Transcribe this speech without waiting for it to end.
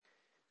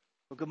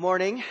Well, good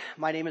morning.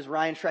 My name is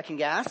Ryan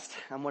Schreckengast.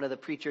 I'm one of the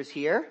preachers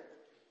here.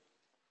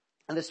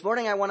 And this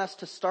morning I want us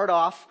to start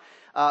off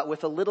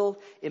with a little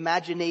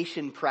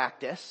imagination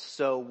practice.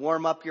 So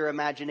warm up your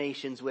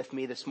imaginations with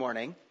me this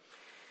morning.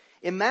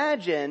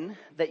 Imagine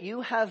that you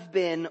have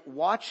been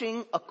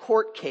watching a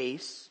court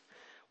case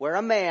where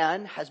a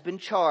man has been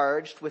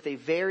charged with a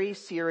very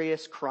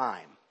serious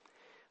crime.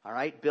 All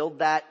right, build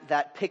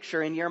that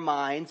picture in your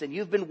minds, and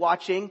you've been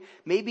watching,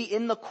 maybe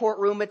in the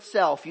courtroom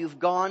itself, you've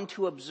gone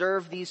to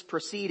observe these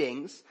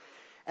proceedings,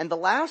 and the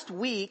last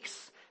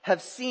weeks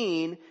have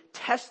seen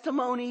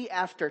testimony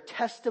after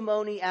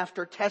testimony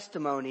after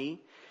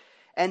testimony,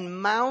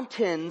 and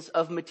mountains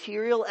of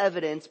material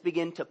evidence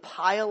begin to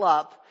pile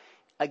up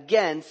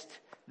against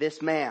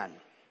this man.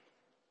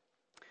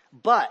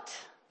 But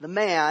the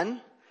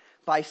man,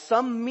 by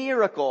some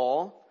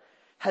miracle,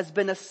 has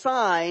been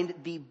assigned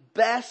the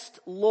best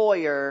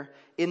lawyer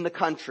in the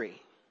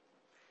country.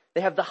 They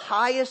have the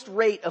highest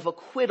rate of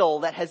acquittal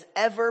that has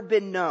ever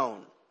been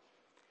known,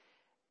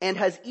 and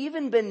has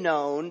even been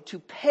known to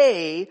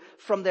pay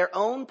from their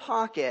own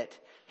pocket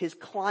his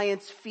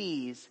client's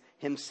fees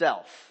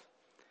himself.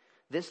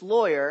 This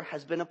lawyer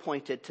has been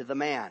appointed to the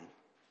man.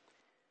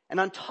 And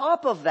on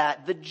top of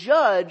that, the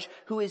judge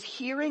who is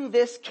hearing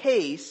this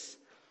case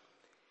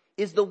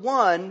is the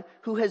one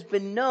who has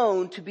been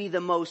known to be the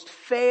most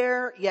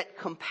fair yet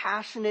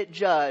compassionate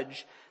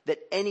judge that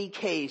any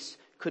case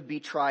could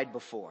be tried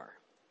before.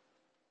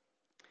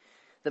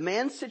 The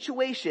man's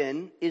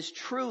situation is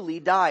truly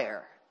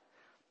dire,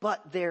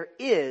 but there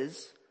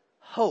is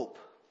hope.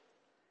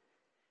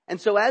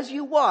 And so as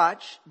you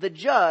watch, the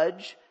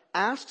judge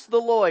asks the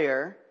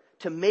lawyer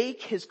to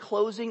make his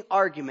closing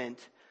argument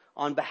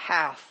on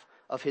behalf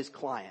of his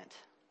client.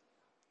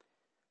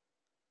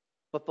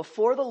 But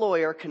before the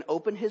lawyer can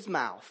open his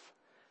mouth,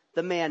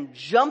 the man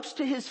jumps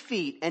to his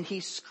feet and he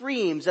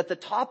screams at the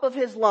top of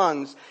his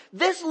lungs,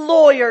 "This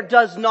lawyer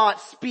does not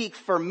speak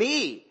for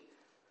me.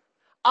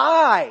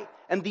 I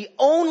am the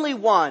only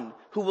one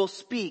who will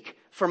speak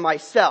for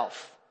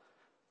myself.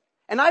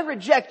 And I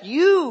reject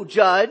you,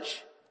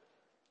 judge,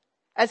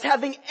 as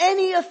having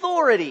any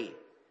authority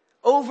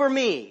over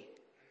me.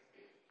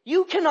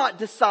 You cannot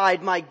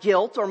decide my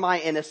guilt or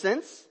my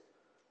innocence.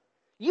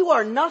 You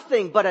are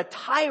nothing but a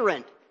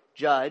tyrant,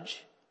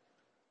 judge.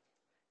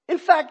 In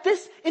fact,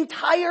 this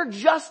entire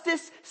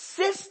justice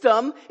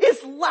system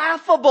is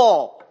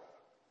laughable.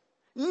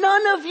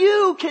 None of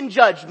you can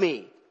judge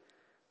me.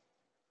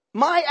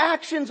 My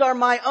actions are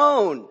my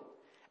own,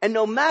 and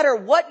no matter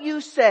what you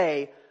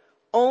say,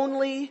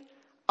 only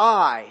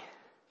I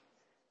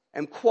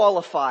am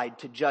qualified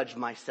to judge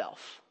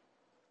myself.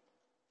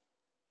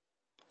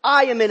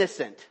 I am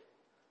innocent.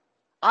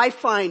 I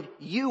find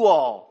you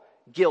all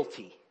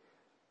guilty.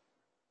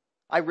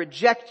 I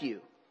reject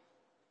you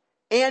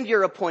and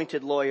your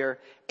appointed lawyer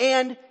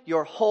and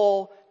your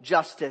whole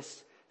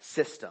justice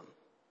system."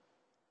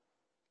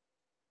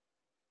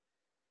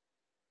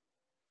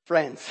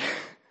 Friends,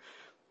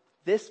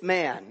 this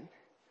man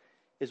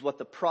is what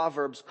the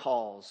Proverbs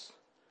calls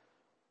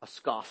a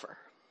scoffer.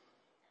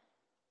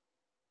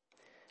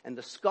 And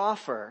the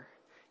scoffer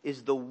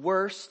is the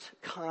worst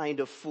kind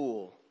of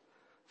fool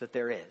that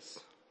there is.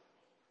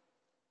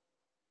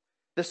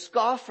 The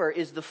scoffer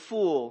is the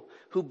fool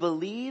who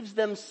believes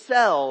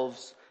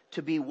themselves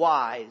to be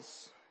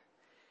wise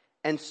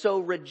and so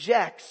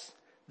rejects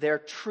their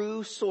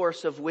true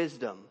source of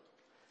wisdom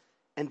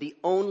and the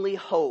only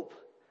hope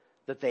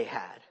that they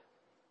had.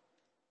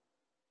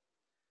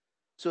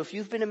 So if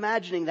you've been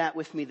imagining that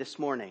with me this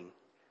morning,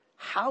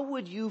 how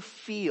would you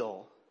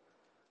feel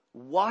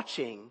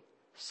watching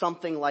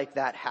something like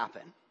that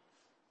happen?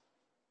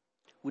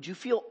 Would you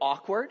feel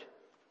awkward?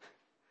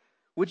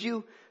 Would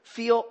you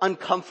feel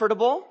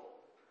uncomfortable?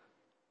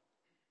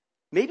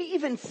 Maybe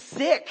even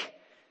sick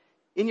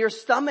in your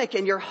stomach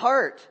and your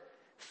heart,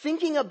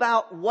 thinking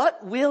about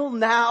what will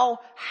now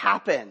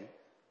happen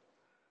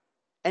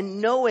and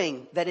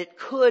knowing that it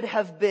could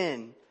have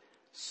been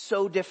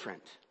so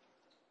different.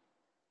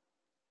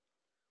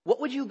 What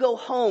would you go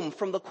home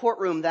from the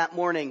courtroom that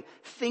morning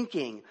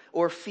thinking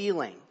or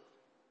feeling?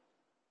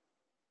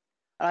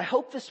 And I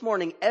hope this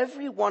morning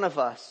every one of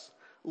us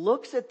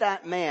looks at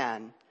that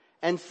man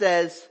and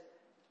says,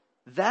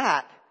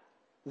 "That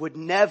would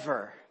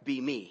never be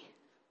me."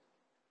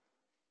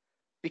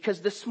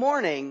 Because this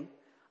morning,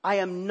 I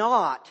am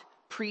not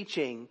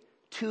preaching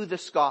to the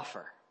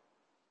scoffer.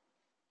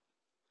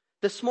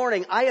 This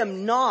morning, I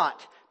am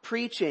not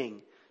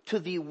preaching to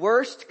the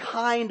worst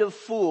kind of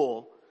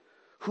fool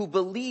who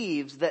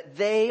believes that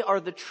they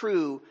are the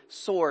true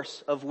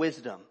source of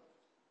wisdom.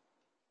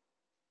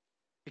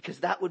 Because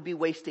that would be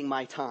wasting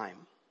my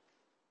time.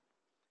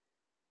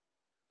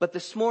 But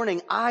this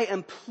morning, I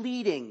am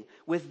pleading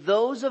with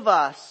those of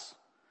us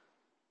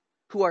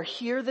who are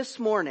here this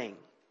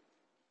morning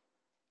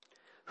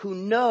who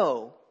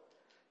know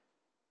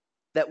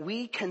that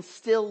we can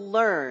still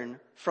learn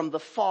from the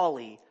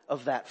folly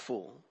of that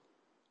fool.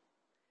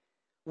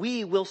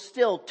 We will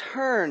still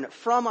turn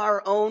from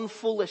our own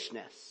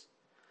foolishness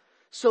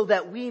so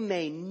that we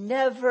may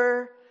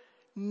never,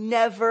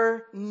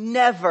 never,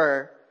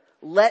 never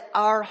let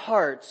our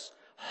hearts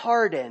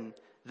harden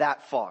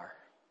that far.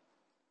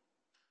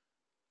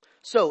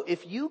 So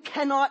if you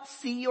cannot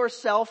see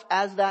yourself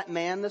as that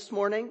man this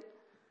morning,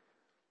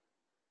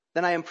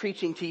 then I am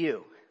preaching to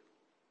you.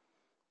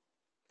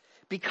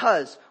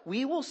 Because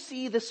we will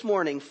see this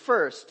morning,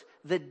 first,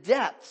 the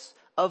depths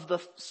of the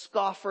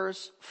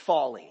scoffer's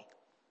folly.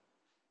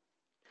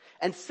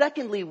 And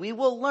secondly, we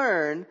will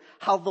learn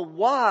how the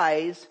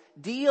wise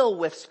deal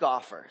with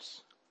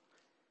scoffers.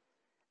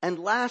 And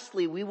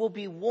lastly, we will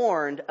be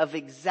warned of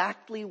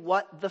exactly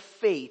what the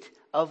fate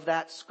of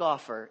that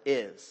scoffer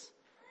is.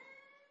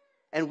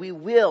 And we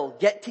will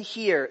get to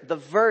hear the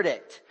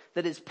verdict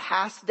that is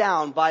passed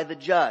down by the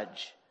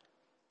judge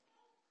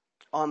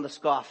on the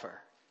scoffer.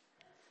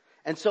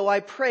 And so I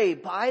pray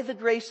by the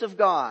grace of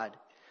God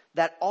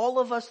that all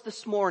of us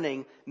this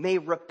morning may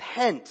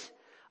repent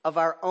of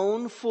our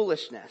own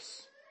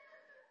foolishness,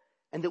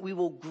 and that we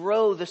will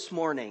grow this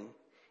morning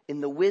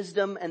in the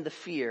wisdom and the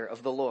fear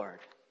of the Lord.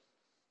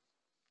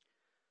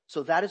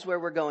 So that is where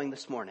we're going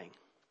this morning.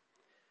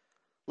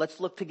 Let's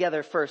look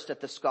together first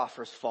at the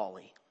scoffer's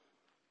folly.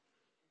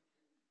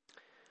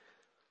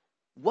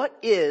 What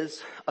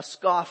is a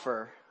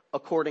scoffer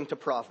according to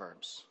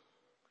Proverbs?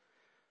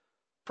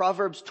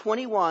 Proverbs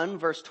 21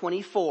 verse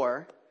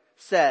 24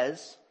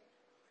 says,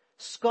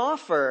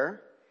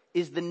 "Scoffer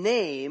is the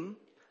name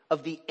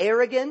of the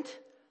arrogant,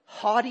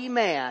 haughty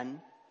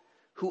man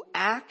who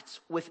acts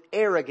with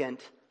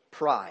arrogant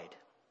pride."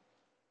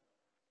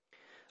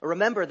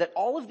 Remember that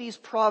all of these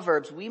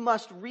proverbs we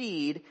must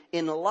read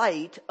in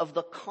light of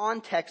the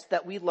context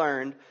that we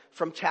learned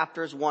from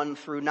chapters 1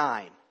 through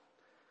 9.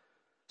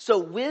 So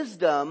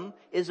wisdom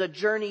is a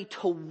journey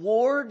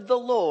toward the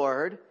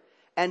Lord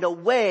and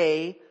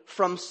away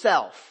from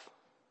self.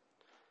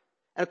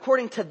 And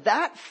according to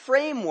that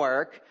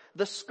framework,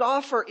 the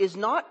scoffer is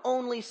not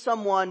only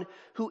someone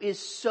who is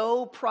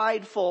so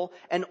prideful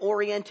and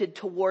oriented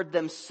toward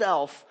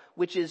themselves,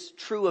 which is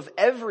true of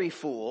every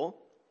fool,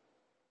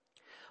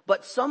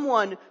 but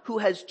someone who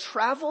has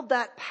traveled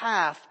that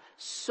path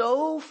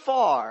so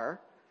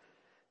far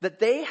that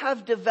they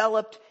have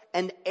developed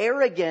an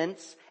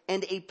arrogance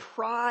and a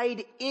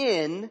pride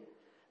in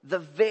the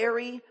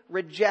very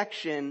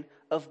rejection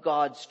of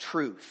God's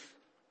truth.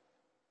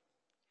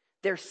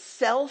 Their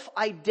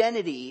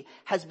self-identity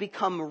has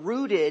become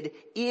rooted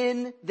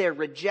in their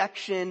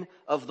rejection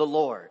of the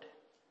Lord.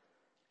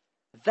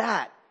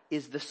 That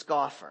is the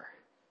scoffer.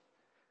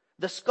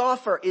 The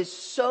scoffer is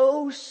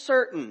so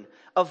certain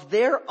of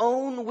their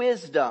own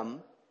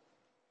wisdom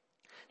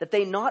that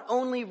they not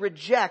only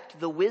reject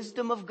the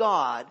wisdom of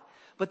God,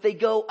 but they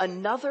go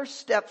another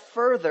step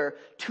further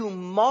to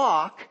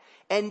mock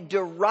and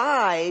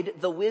deride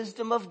the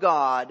wisdom of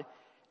God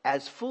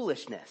as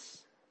foolishness.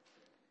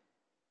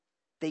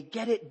 They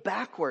get it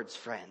backwards,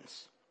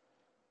 friends.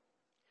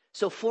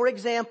 So, for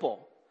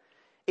example,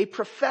 a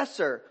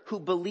professor who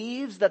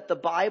believes that the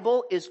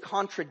Bible is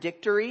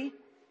contradictory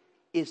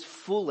is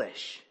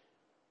foolish.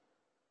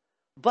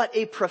 But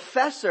a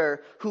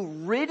professor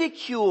who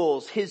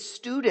ridicules his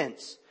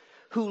students,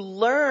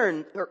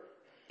 who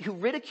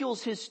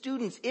ridicules his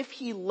students if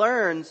he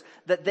learns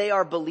that they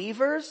are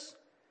believers,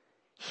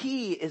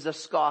 he is a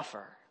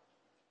scoffer.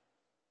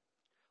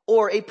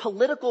 Or a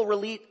political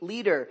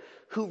leader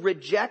who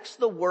rejects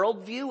the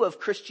worldview of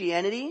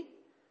Christianity,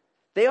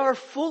 they are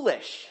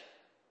foolish.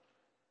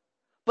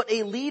 But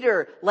a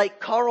leader like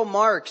Karl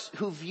Marx,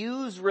 who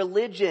views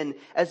religion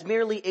as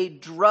merely a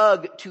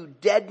drug to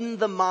deaden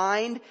the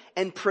mind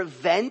and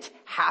prevent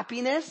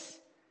happiness,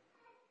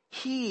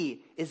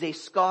 he is a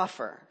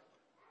scoffer.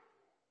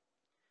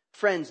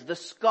 Friends, the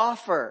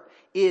scoffer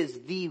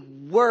is the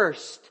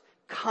worst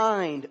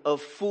kind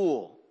of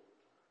fool,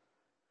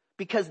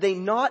 because they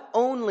not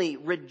only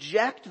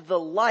reject the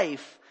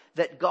life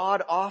that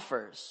God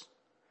offers,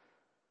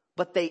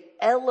 but they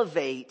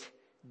elevate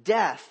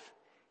death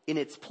in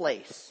its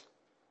place.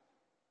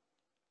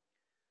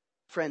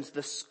 Friends,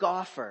 the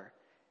scoffer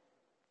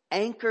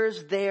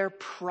anchors their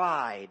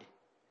pride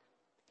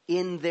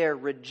in their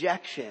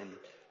rejection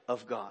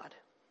of God.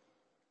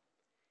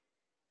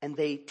 And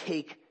they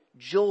take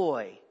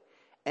joy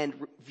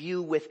and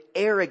view with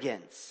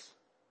arrogance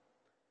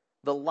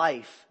the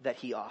life that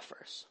he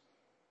offers.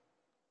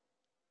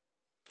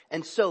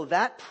 And so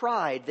that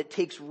pride that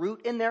takes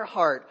root in their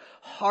heart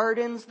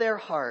hardens their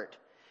heart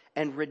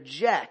and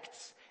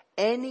rejects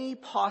any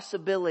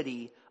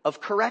possibility of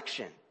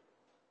correction.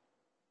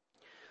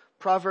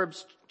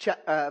 Proverbs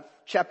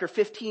chapter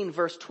 15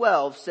 verse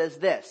 12 says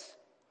this: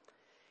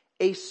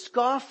 "A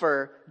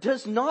scoffer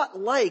does not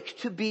like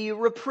to be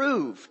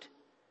reproved.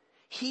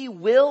 He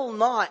will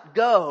not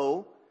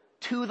go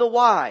to the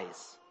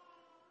wise."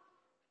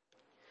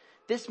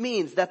 This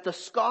means that the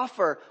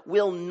scoffer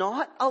will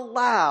not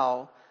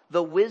allow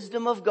the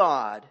wisdom of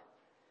God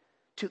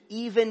to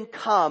even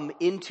come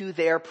into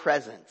their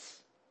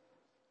presence.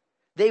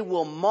 They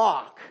will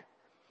mock,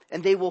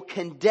 and they will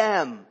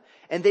condemn,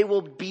 and they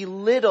will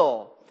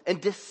belittle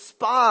and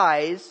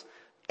despise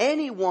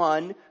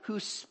anyone who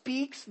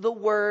speaks the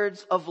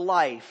words of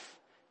life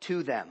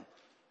to them.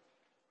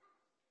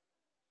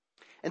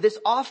 And this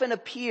often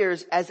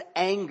appears as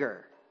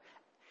anger.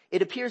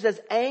 It appears as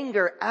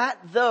anger at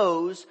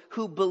those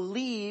who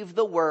believe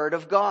the word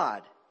of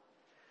God.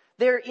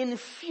 They're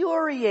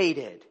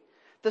infuriated.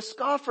 The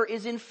scoffer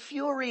is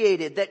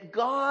infuriated that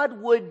God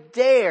would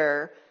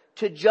dare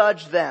to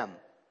judge them.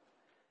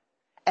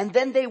 And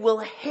then they will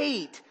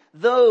hate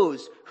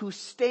those who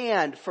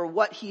stand for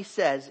what he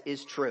says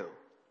is true.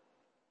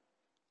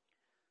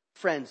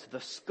 Friends, the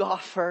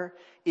scoffer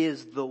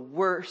is the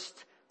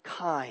worst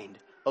kind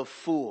of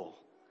fool.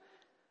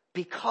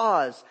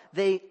 Because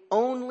they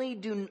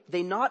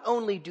not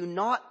only do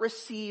not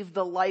receive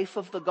the life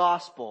of the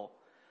gospel,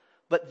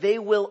 but they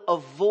will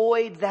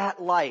avoid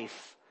that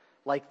life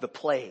like the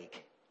plague.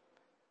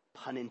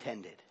 Pun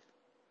intended.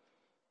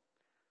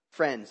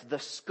 Friends, the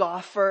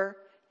scoffer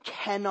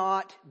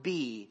cannot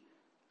be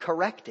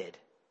corrected.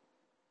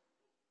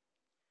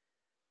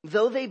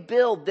 Though they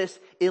build this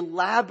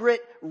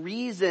elaborate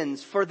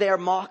reasons for their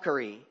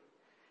mockery,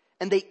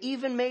 and they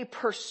even may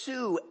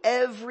pursue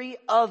every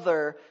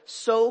other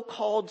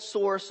so-called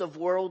source of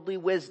worldly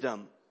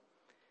wisdom,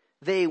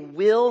 they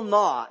will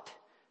not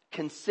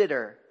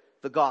consider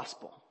the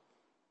gospel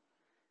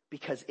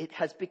because it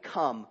has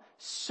become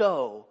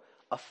so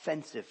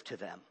offensive to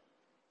them.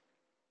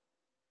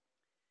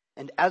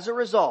 And as a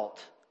result,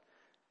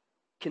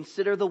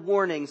 consider the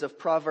warnings of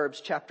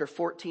Proverbs chapter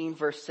 14,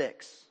 verse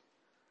 6.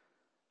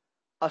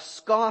 A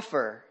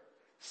scoffer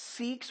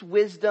seeks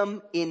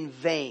wisdom in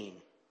vain,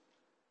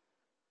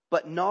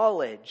 but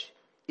knowledge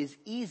is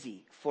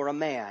easy for a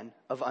man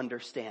of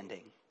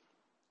understanding.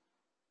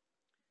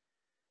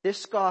 This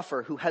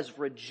scoffer who has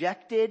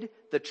rejected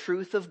the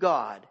truth of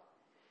God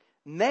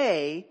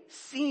may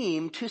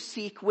seem to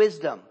seek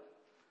wisdom,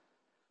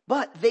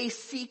 but they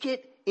seek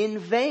it in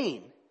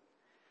vain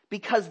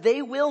because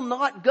they will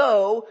not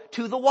go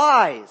to the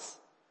wise.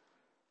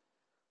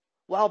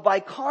 While by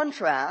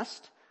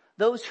contrast,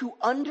 those who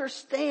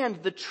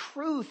understand the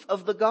truth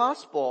of the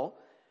gospel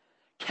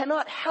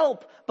cannot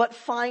help but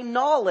find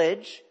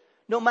knowledge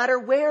no matter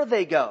where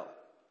they go.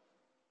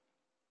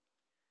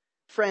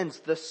 Friends,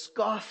 the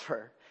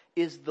scoffer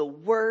is the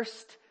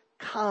worst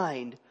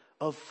kind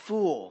of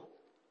fool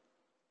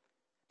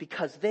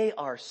because they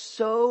are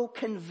so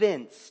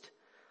convinced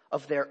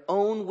of their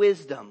own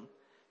wisdom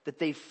that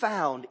they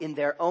found in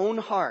their own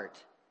heart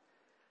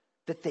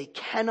that they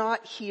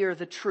cannot hear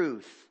the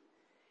truth,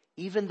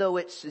 even though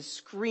it is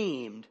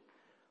screamed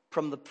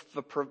from the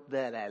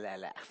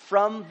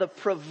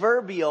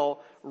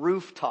proverbial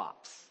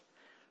rooftops.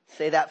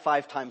 Say that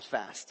 5 times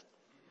fast.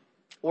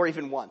 Or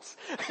even once.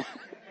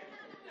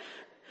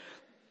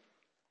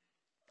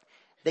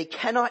 They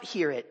cannot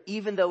hear it,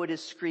 even though it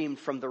is screamed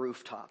from the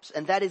rooftops.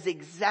 And that is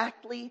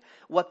exactly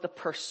what the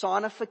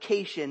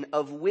personification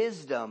of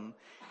wisdom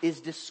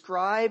is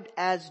described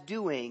as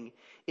doing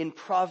in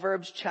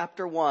Proverbs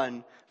chapter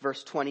 1,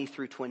 verse 20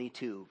 through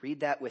 22.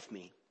 Read that with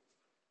me.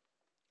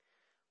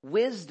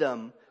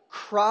 Wisdom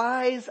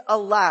cries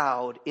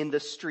aloud in the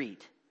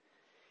street.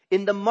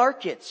 In the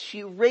markets,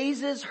 she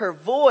raises her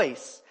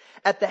voice.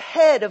 At the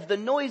head of the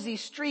noisy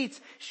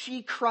streets,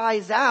 she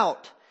cries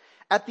out.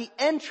 At the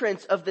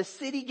entrance of the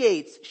city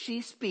gates,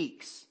 she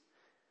speaks.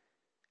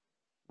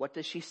 What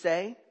does she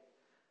say?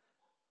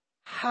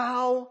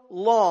 How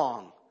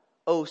long,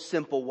 O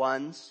simple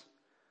ones,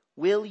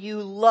 will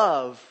you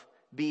love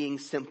being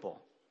simple?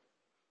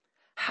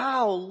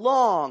 How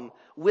long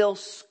will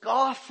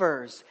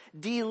scoffers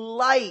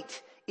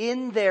delight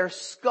in their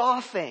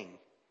scoffing,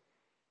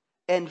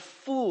 and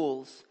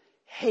fools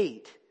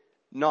hate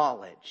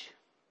knowledge?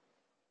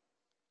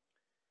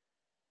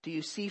 Do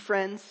you see,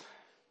 friends?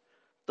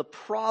 The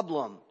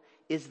problem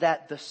is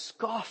that the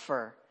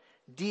scoffer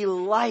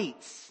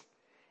delights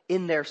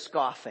in their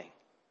scoffing.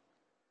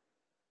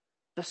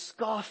 The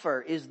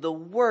scoffer is the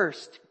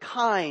worst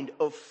kind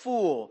of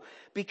fool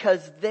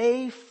because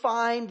they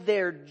find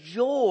their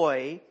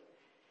joy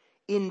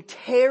in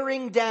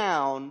tearing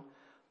down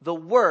the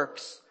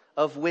works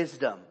of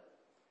wisdom.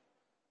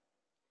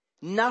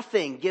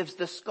 Nothing gives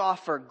the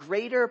scoffer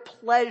greater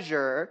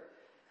pleasure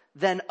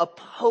than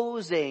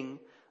opposing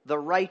the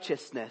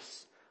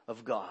righteousness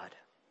of God.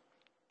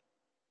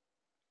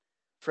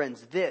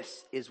 Friends,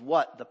 this is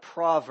what the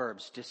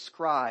Proverbs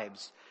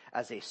describes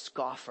as a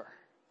scoffer.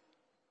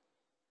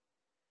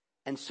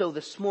 And so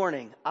this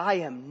morning, I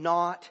am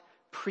not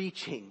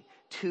preaching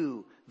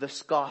to the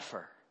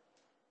scoffer.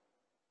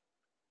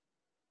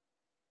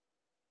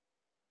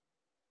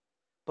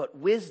 But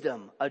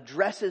wisdom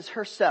addresses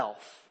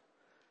herself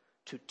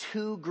to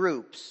 2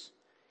 groups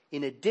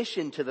in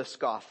addition to the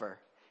scoffer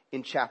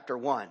in chapter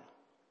 1.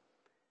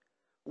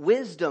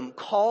 Wisdom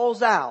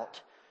calls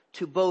out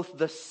to both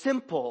the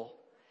simple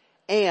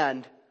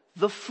and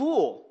the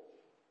fool.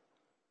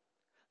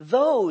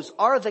 Those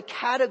are the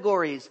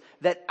categories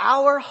that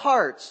our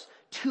hearts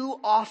too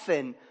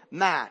often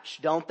match,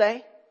 don't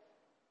they?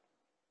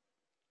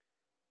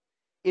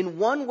 In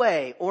one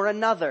way or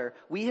another,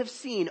 we have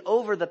seen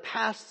over the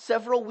past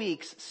several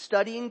weeks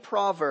studying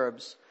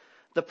Proverbs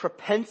the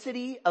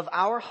propensity of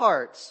our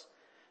hearts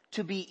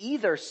to be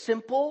either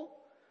simple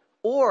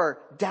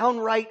or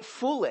downright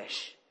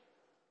foolish.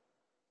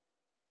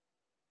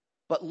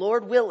 But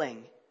Lord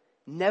willing,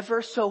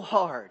 never so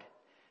hard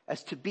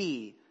as to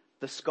be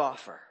the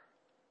scoffer.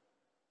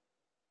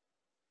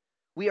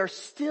 We are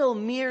still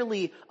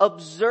merely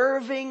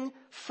observing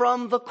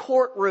from the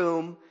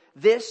courtroom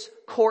this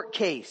court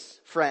case,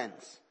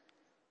 friends.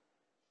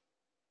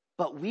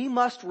 But we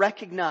must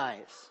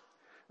recognize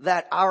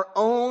that our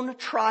own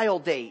trial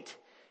date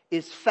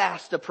is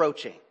fast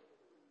approaching.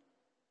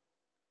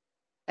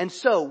 And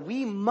so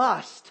we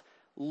must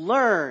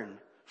learn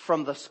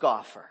from the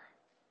scoffer.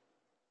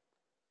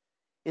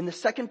 In the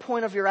second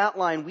point of your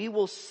outline, we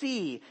will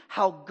see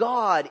how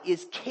God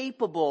is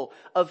capable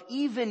of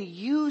even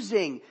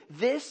using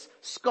this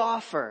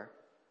scoffer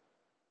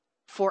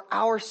for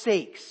our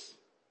sakes,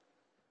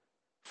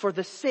 for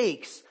the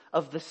sakes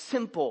of the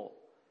simple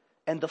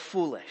and the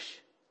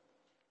foolish.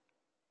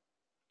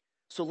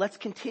 So let's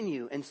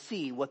continue and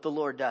see what the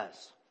Lord does.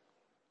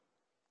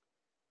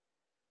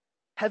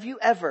 Have you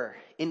ever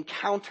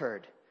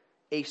encountered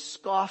a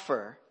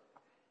scoffer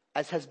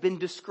as has been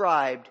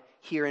described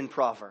here in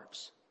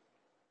Proverbs?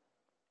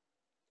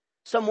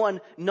 Someone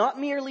not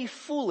merely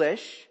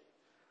foolish,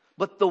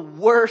 but the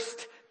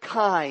worst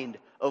kind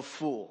of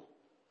fool.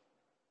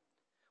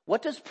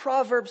 What does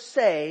Proverbs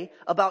say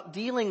about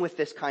dealing with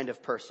this kind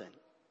of person?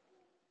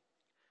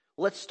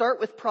 Let's start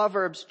with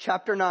Proverbs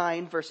chapter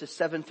 9, verses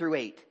 7 through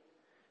 8.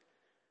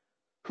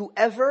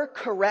 Whoever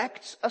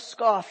corrects a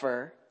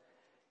scoffer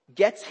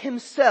gets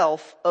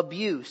himself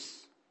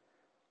abuse,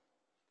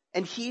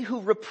 and he who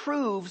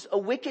reproves a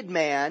wicked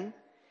man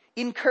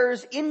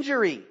incurs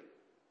injury.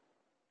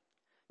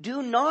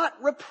 Do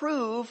not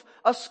reprove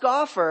a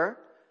scoffer,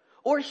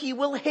 or he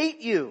will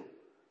hate you.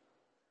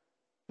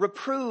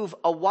 Reprove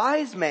a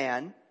wise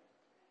man,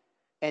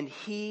 and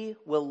he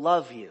will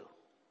love you.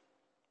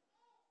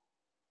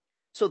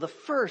 So the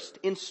first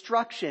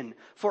instruction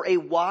for a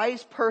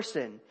wise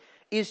person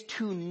is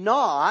to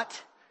not,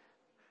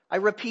 I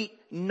repeat,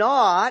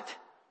 not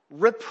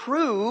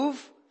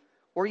reprove,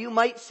 or you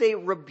might say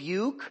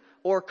rebuke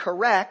or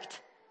correct,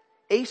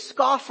 a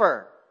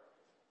scoffer.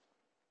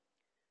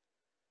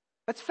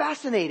 That's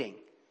fascinating.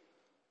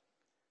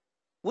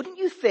 Wouldn't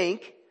you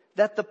think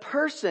that the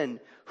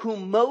person who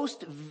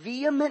most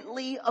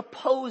vehemently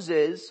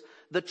opposes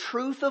the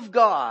truth of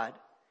God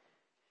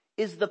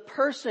is the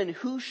person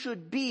who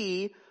should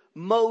be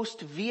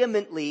most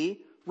vehemently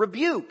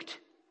rebuked?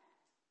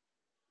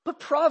 But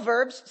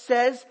Proverbs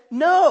says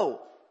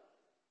no,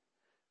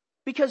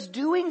 because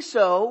doing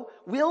so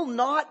will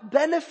not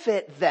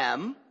benefit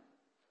them,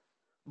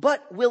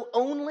 but will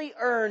only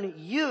earn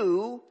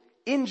you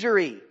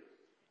injury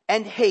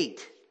and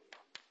hate.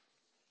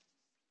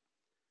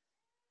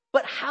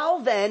 But how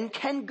then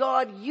can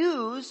God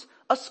use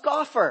a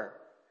scoffer?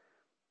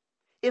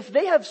 If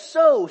they have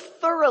so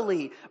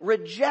thoroughly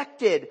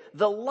rejected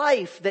the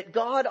life that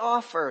God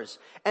offers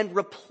and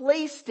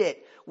replaced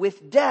it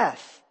with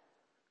death,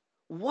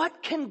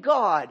 what can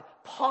God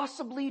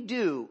possibly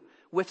do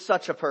with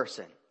such a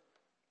person?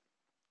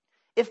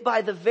 If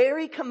by the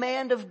very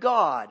command of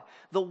God,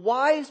 the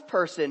wise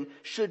person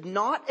should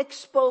not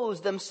expose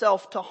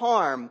themselves to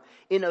harm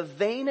in a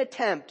vain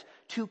attempt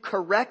to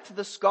correct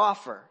the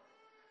scoffer,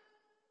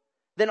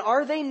 then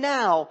are they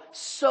now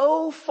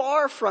so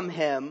far from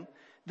him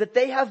that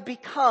they have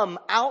become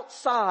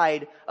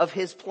outside of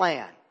his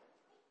plan?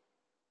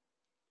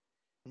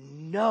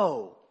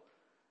 No.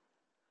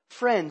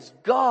 Friends,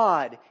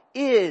 God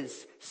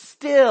is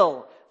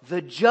still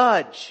the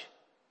judge.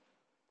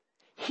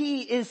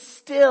 He is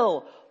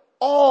still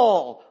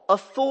all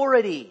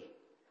authority.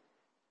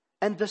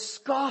 And the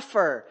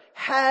scoffer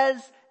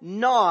has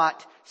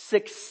not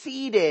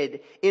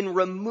succeeded in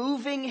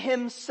removing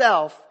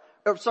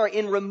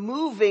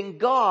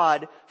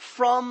God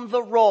from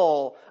the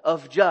role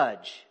of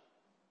judge.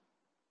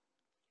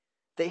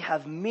 They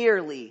have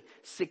merely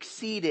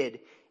succeeded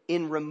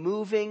in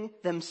removing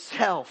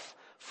themselves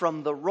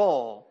from the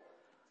role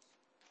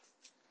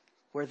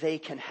where they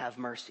can have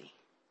mercy.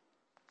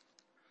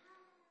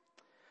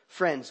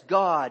 Friends,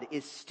 God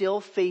is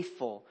still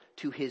faithful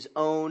to his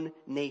own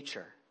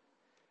nature,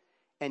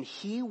 and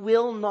he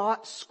will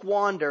not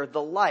squander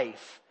the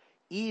life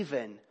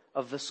even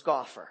of the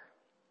scoffer,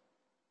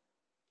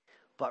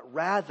 but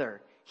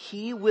rather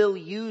he will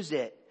use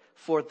it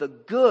for the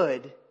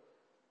good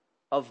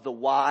of the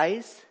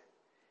wise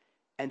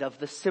and of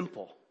the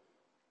simple.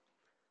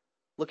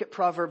 Look at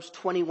Proverbs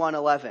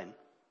 21:11.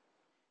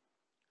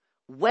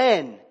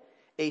 When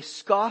a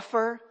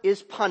scoffer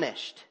is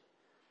punished,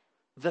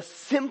 the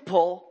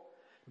simple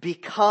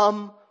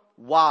become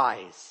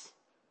wise.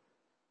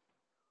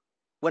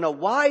 When a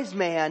wise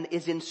man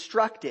is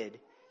instructed,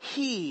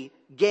 he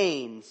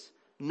gains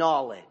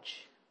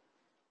knowledge.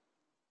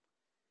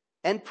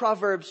 And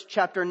Proverbs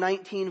chapter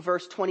 19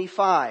 verse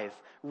 25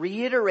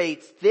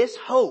 reiterates this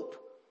hope.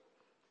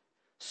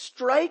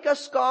 Strike a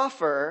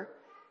scoffer,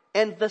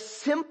 and the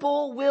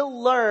simple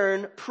will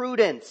learn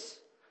prudence.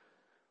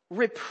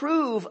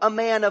 Reprove a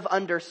man of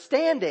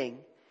understanding,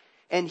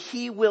 and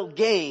he will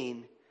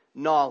gain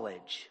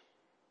knowledge.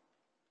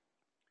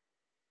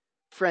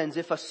 Friends,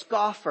 if a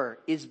scoffer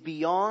is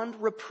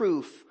beyond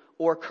reproof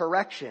or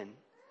correction,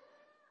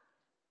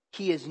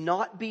 he is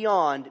not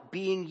beyond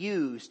being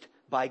used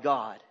by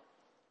God.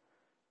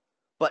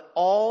 But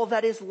all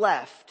that is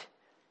left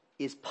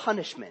is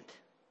punishment.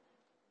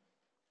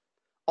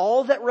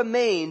 All that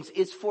remains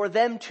is for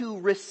them to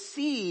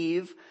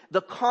receive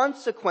the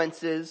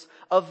consequences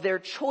of their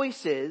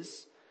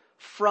choices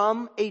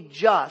from a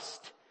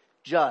just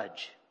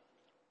judge.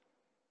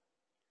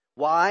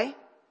 Why?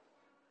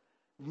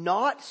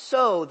 Not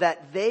so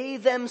that they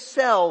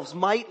themselves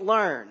might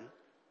learn,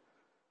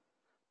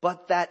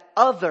 but that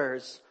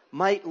others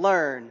might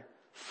learn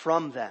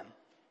from them.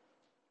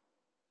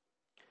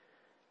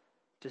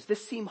 Does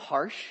this seem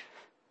harsh?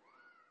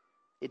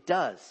 It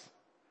does.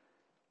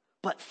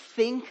 But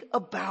think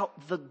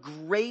about the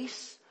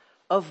grace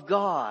of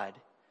God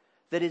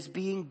that is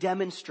being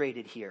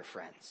demonstrated here,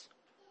 friends.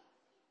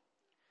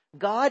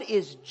 God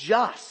is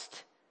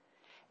just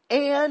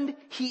and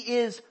He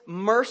is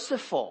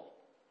merciful.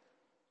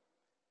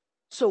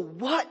 So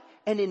what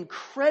an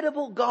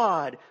incredible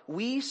God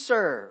we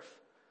serve,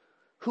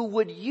 who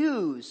would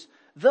use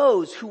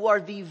those who are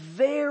the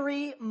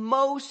very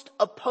most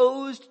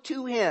opposed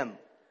to Him.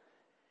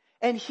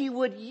 And He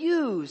would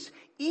use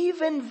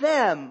even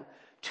them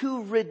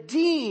to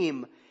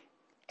redeem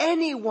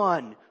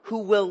anyone who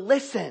will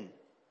listen.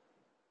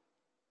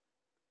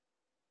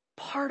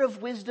 Part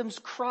of wisdom's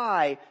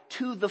cry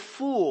to the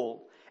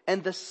fool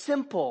and the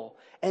simple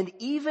and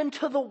even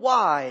to the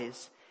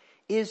wise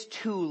is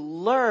to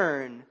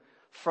learn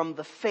from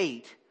the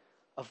fate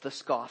of the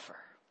scoffer.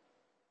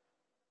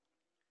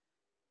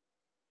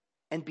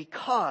 And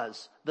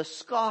because the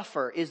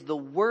scoffer is the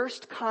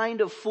worst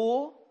kind of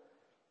fool,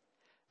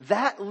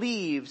 that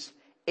leaves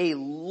a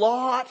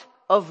lot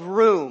of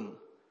room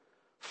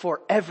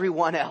for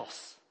everyone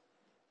else.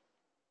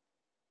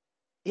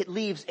 It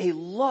leaves a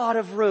lot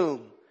of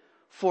room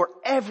for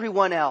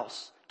everyone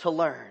else to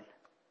learn.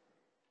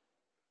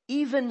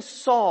 Even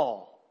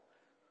Saul,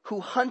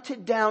 who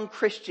hunted down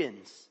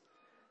Christians,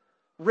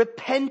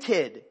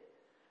 repented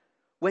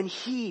when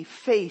he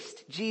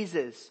faced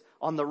Jesus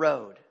on the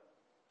road.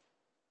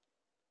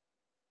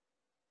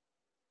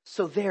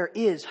 So there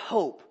is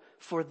hope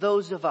for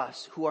those of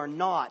us who are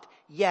not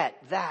yet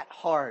that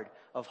hard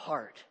of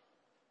heart.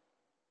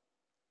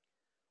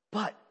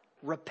 But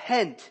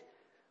repent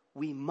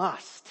we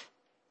must.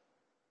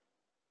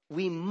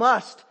 We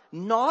must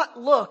not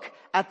look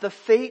at the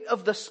fate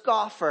of the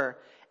scoffer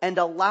and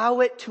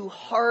allow it to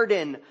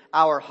harden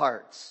our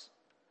hearts.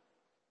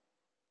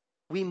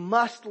 We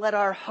must let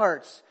our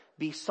hearts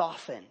be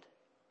softened.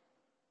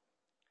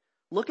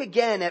 Look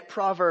again at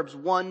Proverbs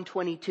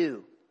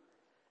 1:22.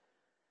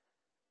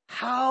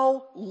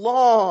 How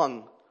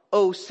long,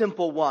 O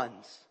simple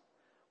ones,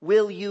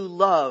 will you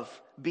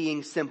love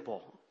being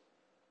simple?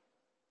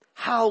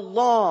 How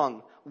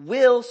long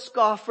will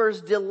scoffers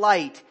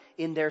delight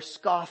in their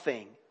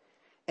scoffing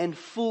and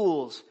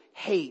fools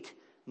hate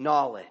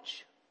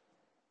knowledge?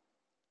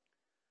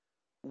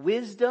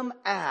 Wisdom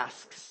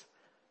asks,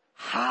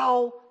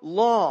 how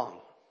long?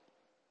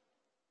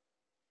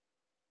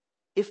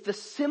 If the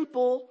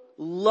simple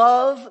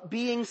love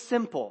being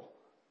simple,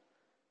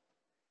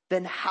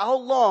 then how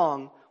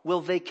long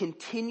will they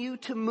continue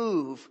to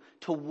move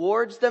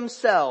towards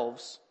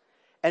themselves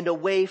and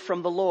away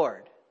from the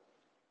Lord?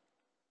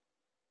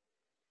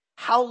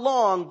 How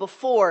long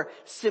before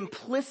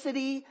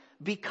simplicity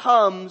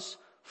becomes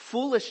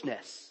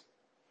foolishness?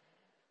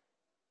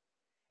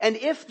 And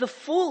if the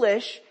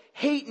foolish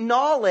hate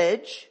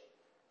knowledge,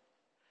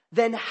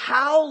 then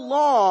how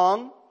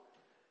long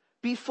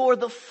before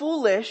the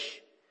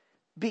foolish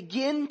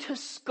begin to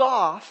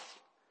scoff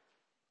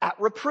at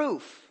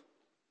reproof?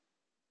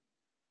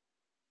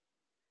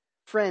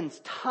 Friends,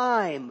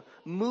 time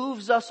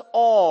moves us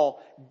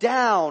all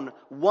down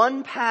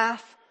one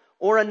path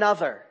or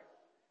another.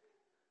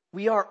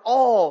 We are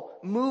all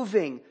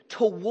moving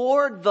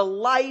toward the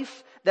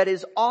life that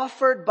is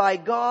offered by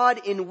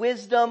God in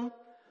wisdom,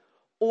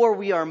 or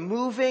we are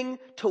moving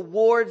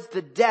towards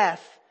the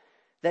death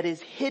that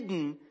is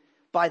hidden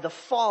by the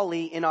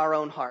folly in our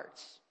own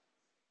hearts.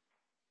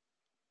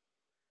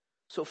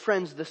 So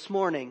friends, this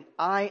morning,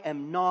 I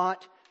am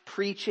not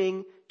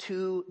preaching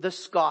to the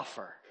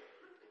scoffer.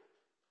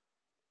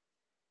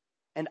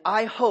 And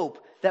I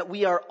hope that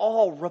we are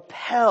all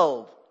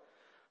repelled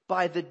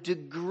by the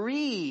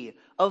degree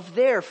of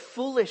their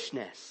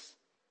foolishness.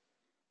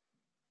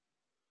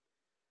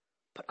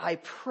 But I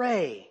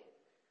pray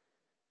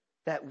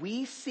that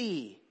we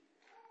see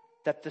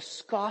that the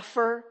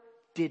scoffer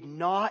did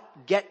not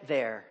get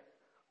there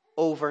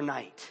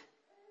overnight.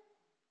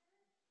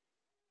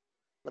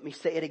 Let me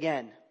say it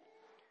again.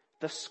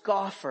 The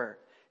scoffer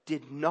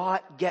did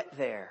not get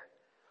there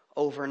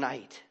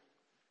overnight.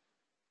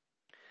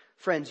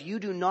 Friends, you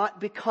do not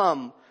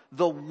become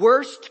the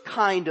worst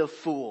kind of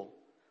fool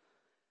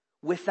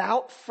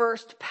without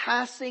first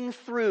passing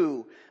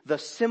through the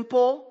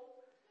simple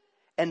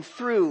and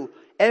through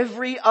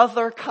every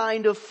other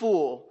kind of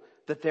fool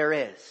that there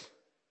is.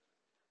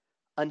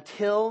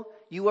 until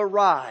you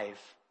arrive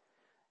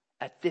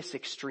at this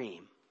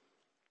extreme.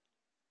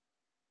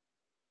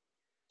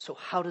 So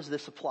how does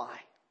this apply?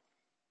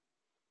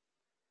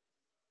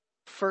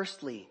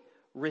 Firstly,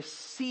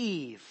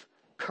 receive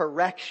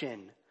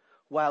correction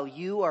while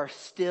you are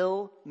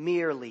still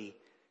merely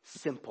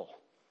simple.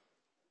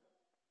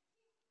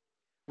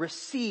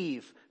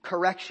 Receive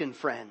correction,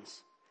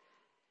 friends.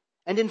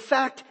 And in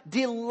fact,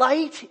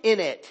 delight in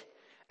it.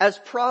 As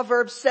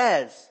Proverbs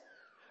says,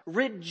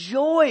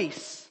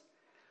 rejoice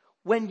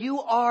when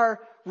you are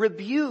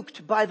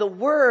rebuked by the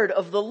word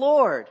of the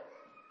Lord,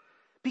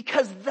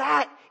 because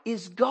that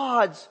is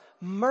God's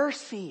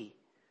mercy.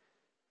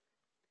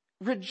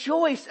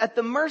 Rejoice at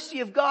the mercy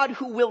of God,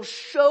 who will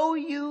show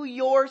you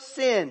your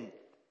sin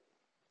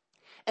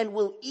and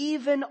will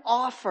even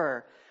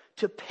offer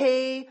to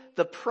pay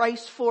the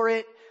price for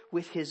it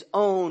with his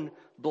own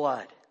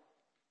blood.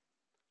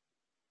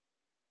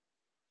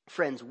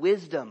 Friends,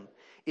 wisdom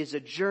is a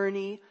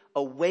journey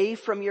away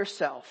from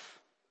yourself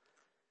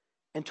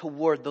and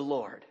toward the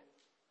Lord.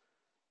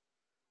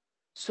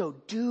 So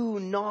do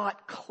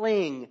not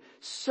cling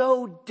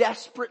so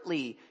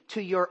desperately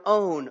to your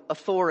own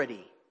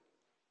authority.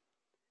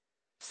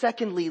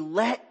 Secondly,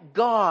 let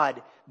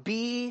God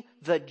be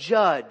the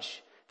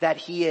judge that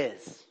he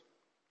is.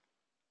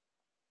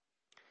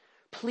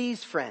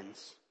 Please,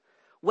 friends,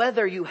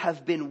 whether you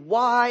have been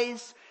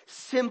wise,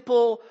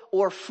 simple,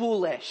 or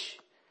foolish,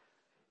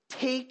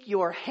 take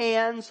your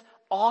hands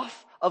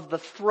off of the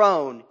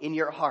throne in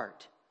your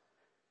heart.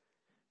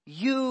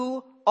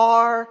 You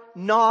are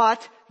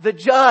not the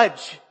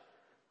judge.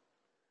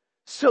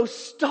 So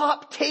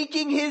stop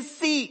taking his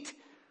seat.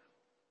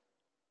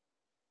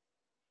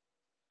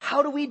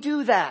 How do we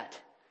do that?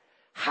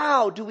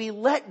 How do we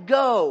let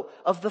go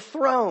of the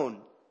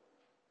throne?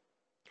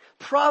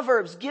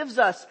 Proverbs gives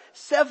us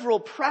several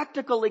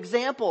practical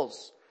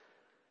examples.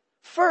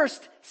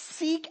 First,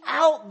 seek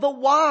out the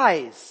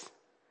wise.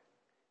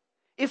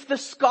 If the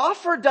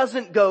scoffer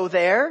doesn't go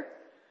there,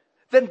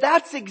 then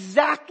that's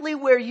exactly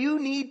where you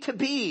need to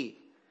be.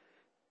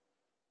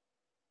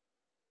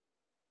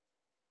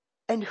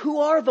 And who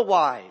are the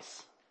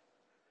wise?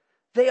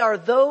 They are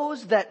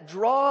those that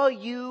draw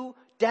you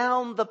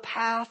down the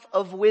path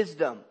of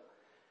wisdom.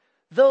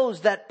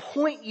 Those that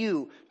point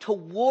you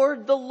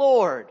toward the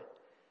Lord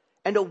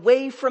and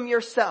away from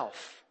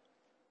yourself.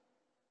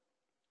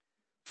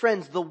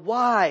 Friends, the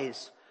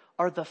wise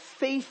are the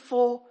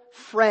faithful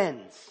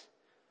friends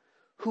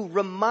who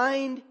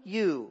remind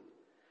you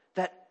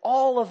that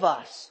all of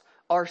us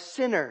are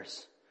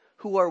sinners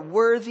who are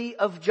worthy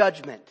of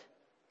judgment,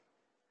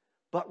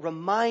 but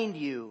remind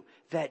you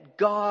that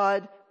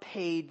God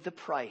paid the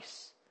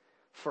price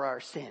for our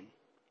sin.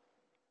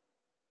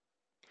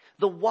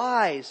 The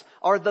wise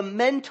are the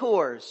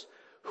mentors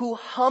who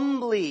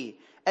humbly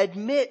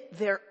admit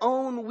their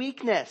own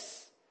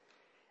weakness,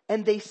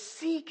 and they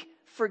seek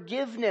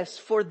forgiveness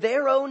for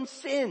their own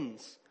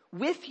sins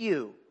with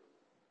you.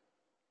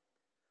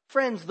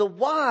 Friends, the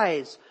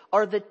wise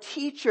are the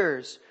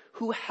teachers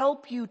who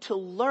help you to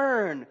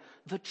learn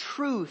the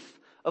truth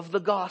of the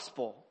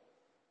gospel.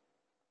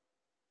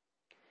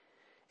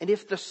 And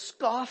if the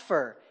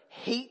scoffer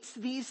hates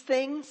these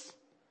things,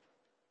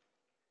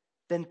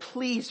 then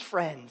please,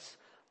 friends,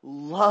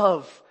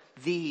 love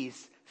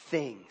these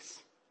things.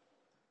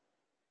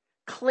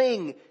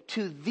 Cling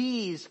to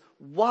these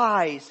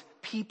wise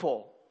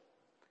people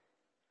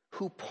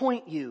who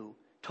point you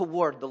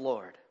toward the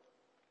Lord.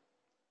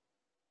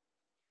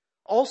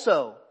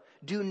 Also,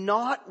 do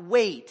not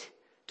wait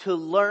to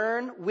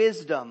learn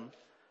wisdom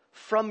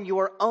from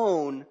your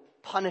own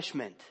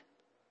punishment.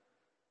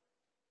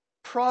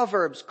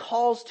 Proverbs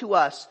calls to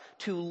us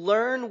to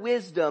learn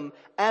wisdom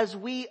as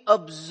we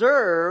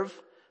observe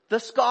the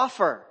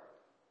scoffer.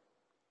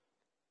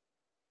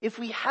 If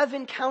we have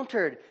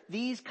encountered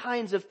these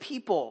kinds of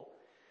people,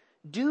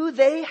 do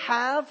they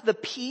have the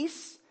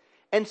peace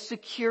and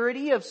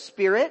security of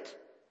spirit?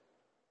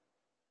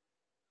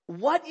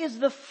 What is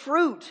the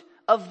fruit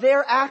of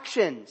their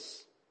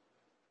actions?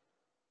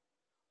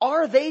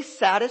 Are they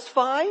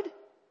satisfied?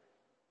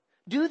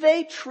 Do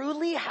they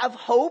truly have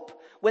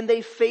hope when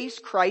they face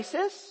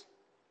crisis?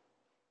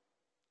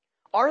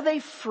 Are they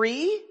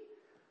free,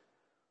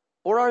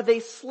 or are they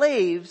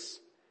slaves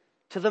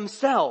to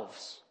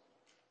themselves?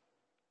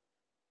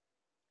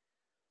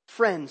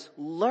 Friends,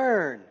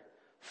 learn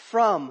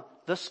from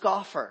the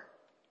scoffer.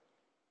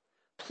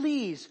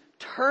 Please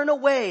turn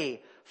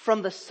away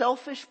from the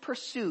selfish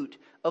pursuit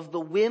of the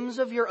whims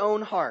of your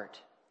own heart.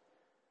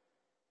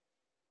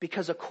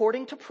 Because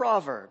according to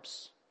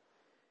Proverbs,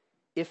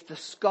 if the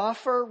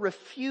scoffer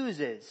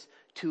refuses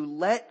to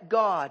let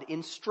God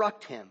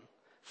instruct him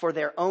for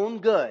their own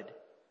good,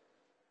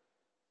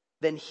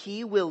 then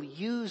he will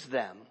use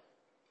them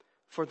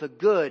for the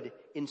good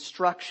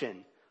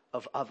instruction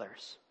of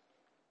others.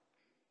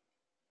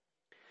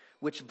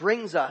 Which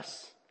brings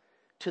us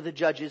to the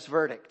judge's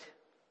verdict.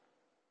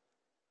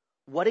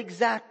 What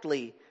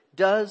exactly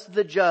does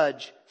the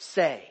judge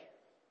say?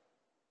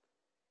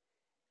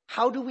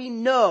 How do we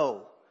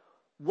know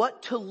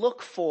what to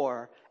look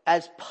for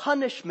as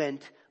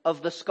punishment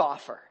of the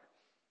scoffer.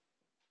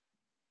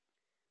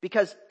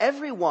 Because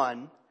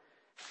everyone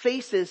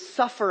faces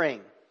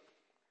suffering.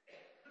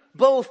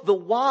 Both the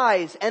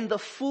wise and the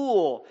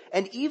fool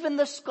and even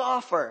the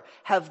scoffer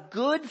have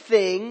good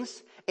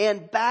things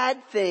and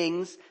bad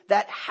things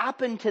that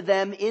happen to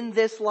them in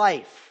this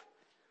life.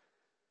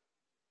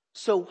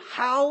 So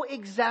how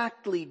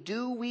exactly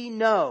do we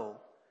know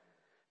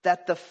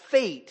that the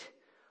fate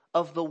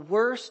of the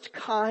worst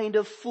kind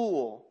of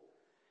fool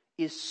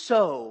is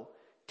so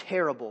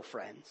terrible,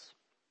 friends?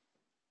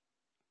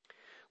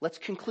 Let's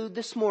conclude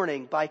this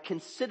morning by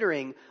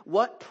considering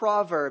what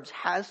Proverbs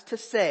has to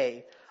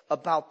say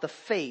about the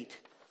fate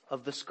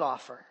of the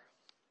scoffer.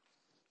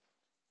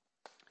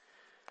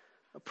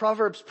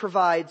 Proverbs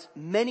provides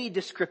many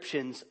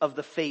descriptions of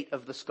the fate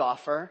of the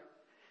scoffer,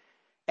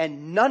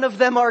 and none of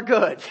them are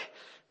good.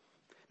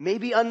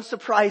 Maybe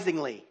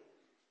unsurprisingly.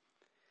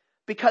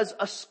 Because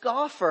a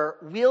scoffer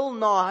will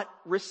not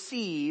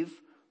receive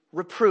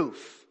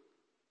reproof.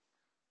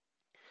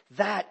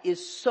 That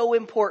is so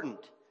important.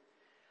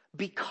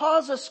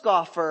 Because a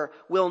scoffer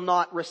will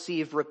not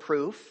receive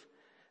reproof,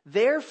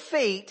 their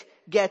fate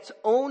gets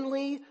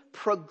only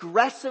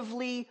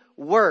progressively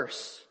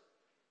worse.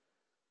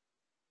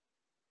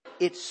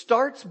 It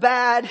starts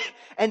bad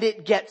and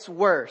it gets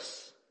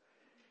worse.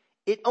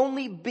 It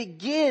only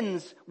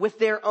begins with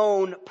their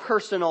own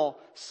personal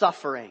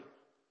suffering.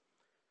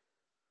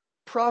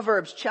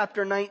 Proverbs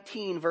chapter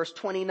 19, verse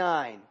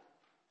 29.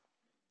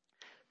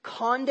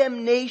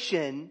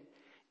 Condemnation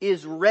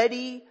is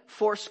ready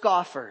for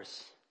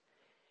scoffers,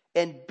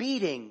 and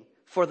beating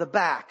for the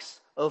backs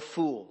of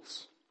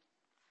fools.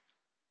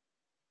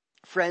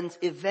 Friends,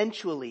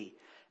 eventually,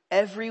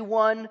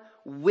 everyone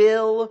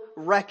will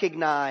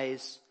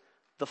recognize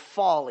the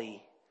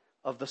folly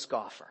of the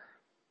scoffer.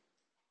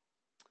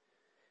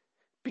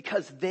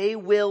 Because they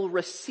will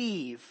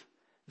receive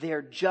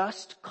their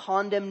just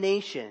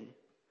condemnation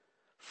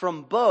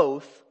from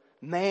both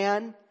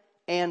man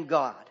and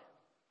God.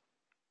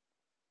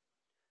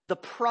 The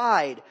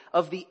pride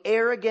of the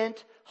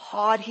arrogant,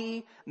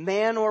 haughty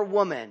man or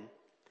woman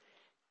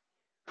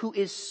who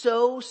is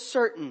so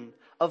certain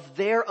of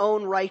their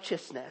own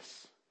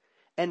righteousness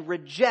and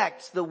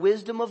rejects the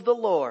wisdom of the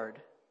Lord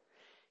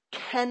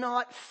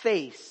cannot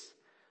face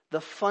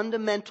the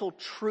fundamental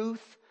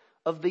truth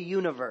of the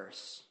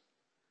universe,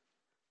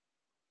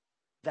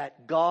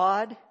 that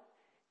God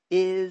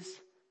is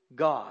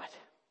God,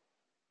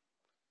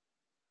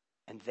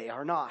 and they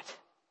are not.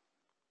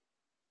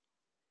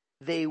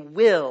 They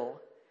will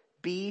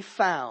be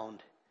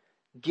found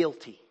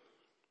guilty,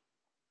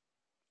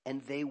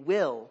 and they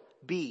will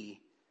be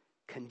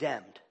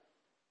condemned.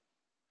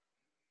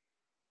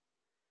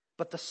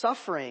 But the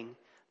suffering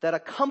that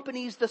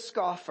accompanies the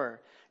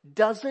scoffer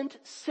doesn't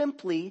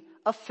simply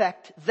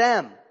affect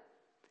them.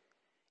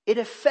 It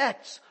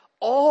affects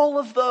all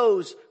of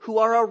those who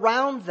are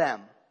around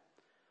them.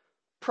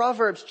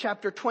 Proverbs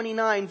chapter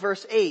 29,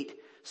 verse 8,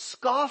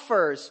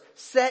 scoffers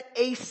set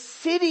a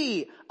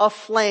city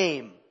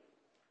aflame,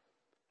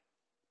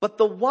 but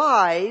the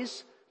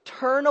wise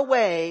turn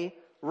away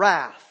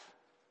wrath.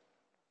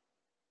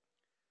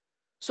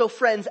 So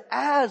friends,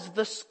 as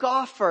the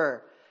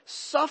scoffer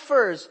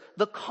suffers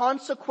the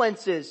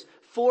consequences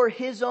for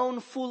his own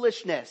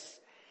foolishness,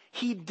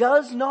 he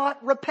does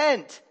not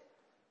repent.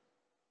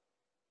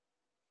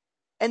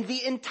 And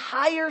the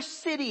entire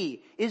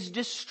city is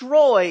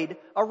destroyed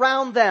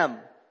around them,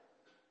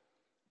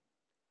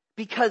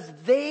 because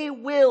they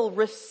will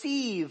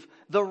receive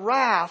the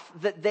wrath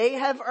that they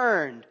have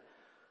earned,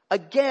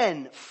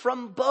 again,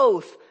 from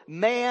both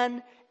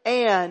man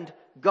and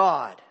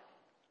God.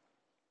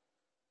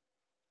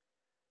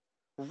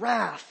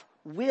 Wrath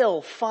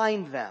will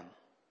find them.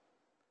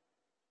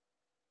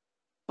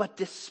 But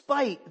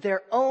despite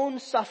their own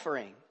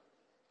suffering,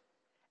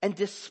 and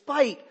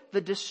despite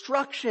the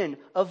destruction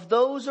of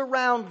those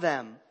around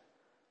them,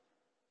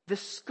 the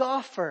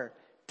scoffer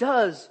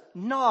does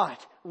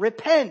not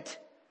repent.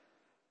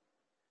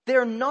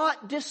 They're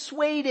not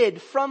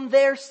dissuaded from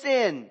their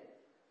sin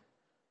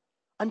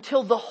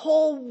until the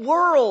whole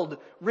world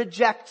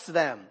rejects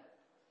them.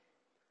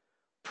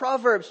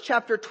 Proverbs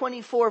chapter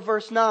 24,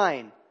 verse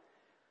 9.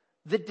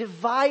 The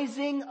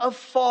devising of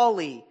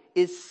folly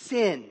is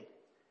sin,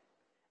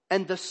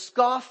 and the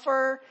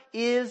scoffer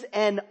is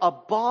an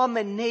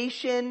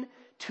abomination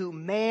to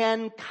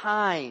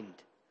mankind.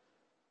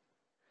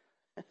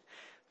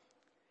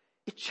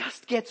 It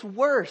just gets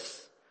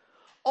worse.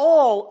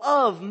 All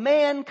of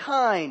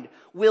mankind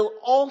will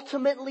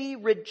ultimately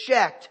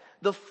reject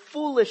the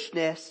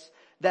foolishness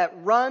that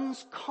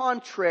runs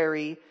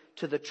contrary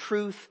to the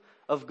truth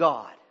of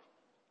God.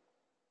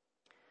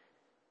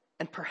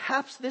 And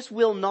perhaps this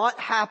will not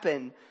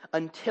happen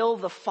until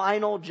the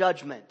final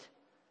judgment.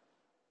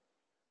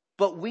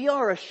 But we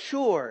are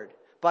assured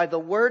by the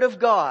word of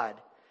God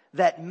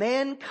that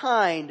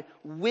mankind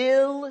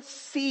will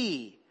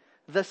see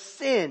the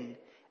sin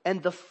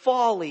and the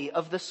folly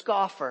of the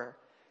scoffer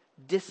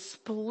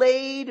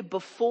displayed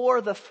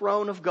before the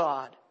throne of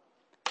God.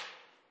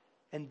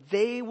 And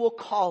they will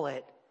call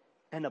it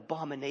an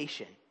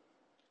abomination.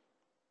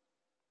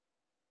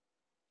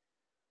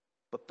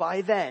 But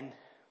by then,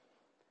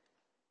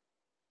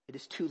 it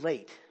is too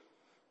late.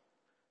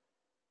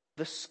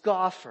 The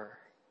scoffer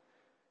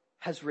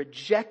has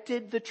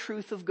rejected the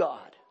truth of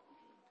God,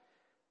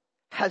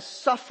 has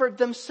suffered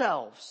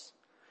themselves,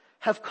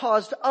 have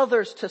caused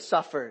others to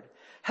suffer,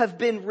 have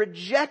been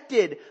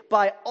rejected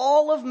by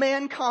all of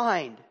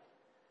mankind.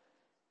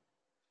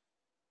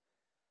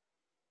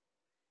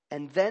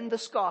 And then the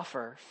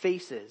scoffer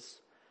faces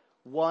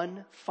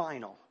one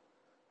final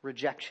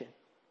rejection.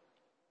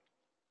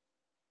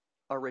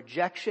 A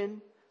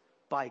rejection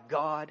by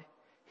God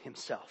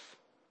himself.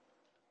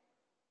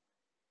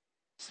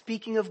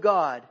 Speaking of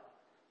God,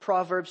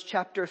 Proverbs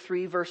chapter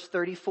 3 verse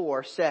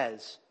 34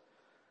 says,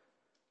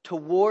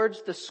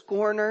 "Towards the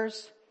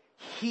scorners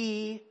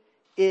he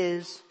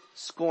is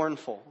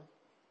scornful,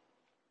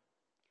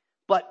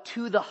 but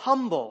to the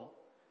humble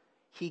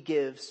he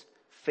gives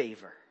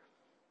favor."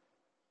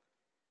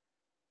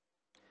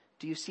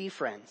 Do you see,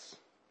 friends?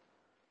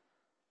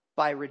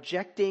 By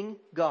rejecting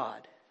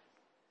God,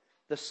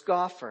 the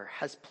scoffer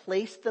has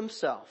placed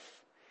themselves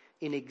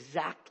in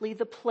exactly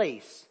the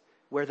place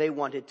where they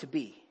wanted to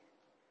be,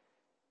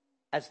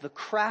 as the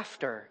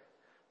crafter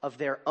of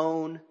their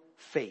own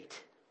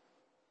fate.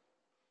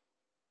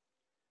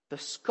 The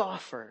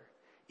scoffer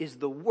is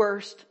the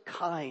worst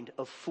kind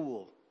of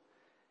fool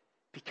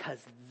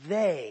because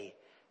they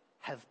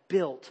have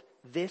built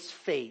this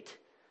fate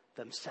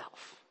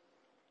themselves.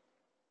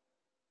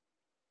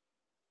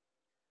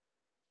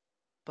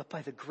 But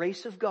by the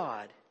grace of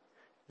God,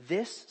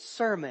 this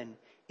sermon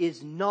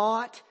is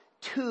not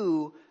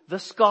to the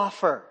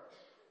scoffer.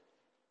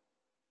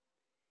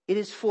 It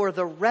is for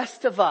the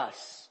rest of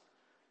us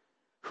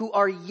who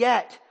are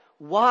yet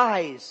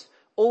wise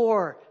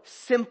or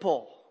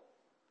simple.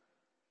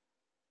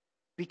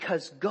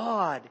 Because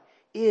God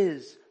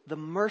is the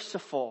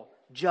merciful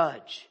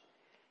judge,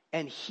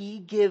 and he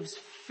gives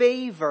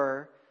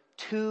favor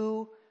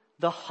to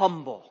the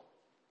humble.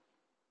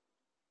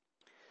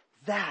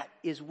 That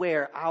is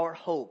where our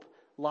hope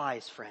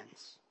lies,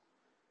 friends.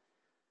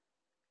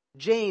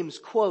 James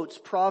quotes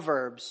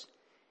Proverbs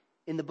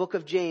in the book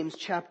of James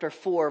chapter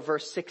 4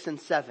 verse 6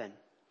 and 7.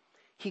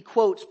 He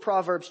quotes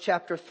Proverbs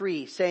chapter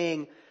 3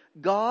 saying,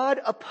 "God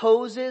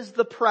opposes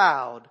the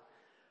proud,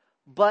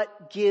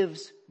 but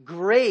gives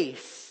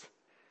grace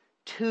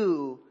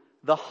to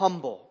the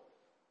humble."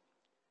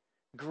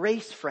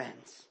 Grace,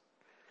 friends.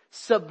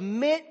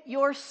 Submit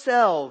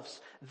yourselves,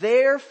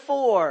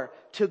 therefore,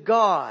 to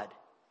God.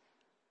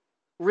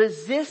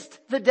 Resist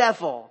the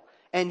devil,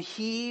 and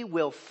he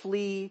will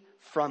flee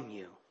from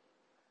you.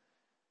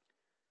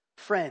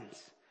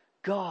 Friends,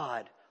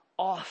 God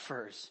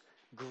offers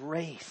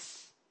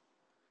grace.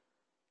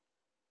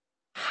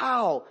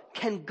 How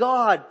can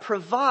God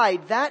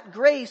provide that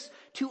grace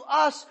to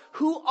us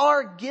who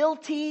are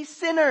guilty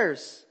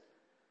sinners?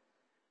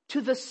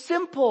 To the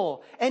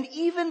simple and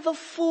even the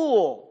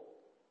fool.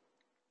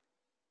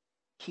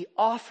 He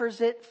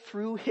offers it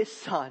through his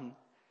Son,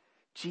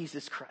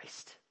 Jesus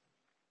Christ.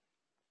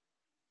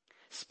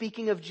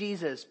 Speaking of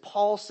Jesus,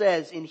 Paul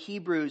says in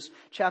Hebrews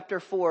chapter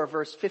 4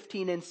 verse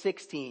 15 and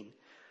 16,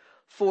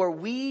 "For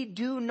we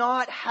do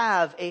not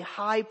have a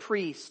high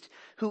priest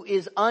who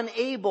is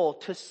unable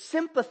to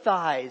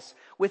sympathize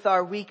with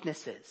our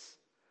weaknesses,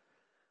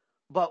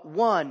 but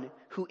one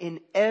who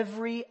in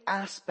every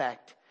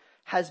aspect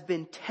has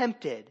been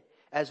tempted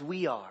as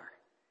we are,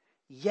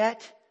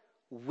 yet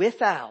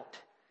without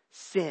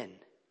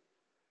sin.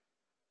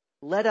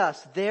 Let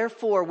us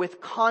therefore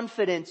with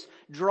confidence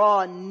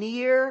draw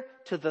near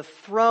to the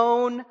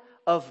throne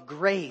of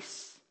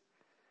grace,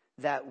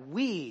 that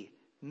we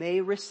may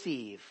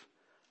receive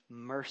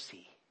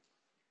mercy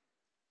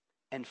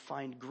and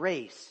find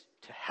grace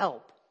to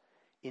help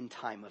in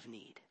time of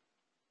need."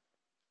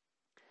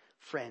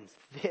 Friends,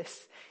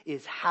 this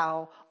is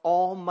how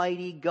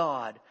Almighty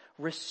God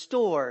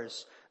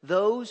restores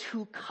those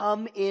who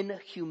come in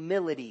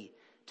humility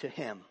to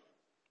him.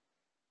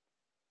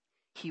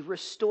 He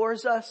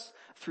restores us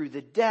through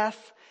the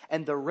death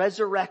and the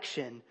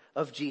resurrection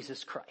of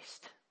Jesus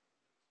Christ.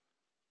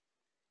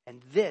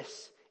 And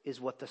this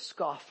is what the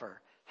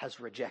scoffer has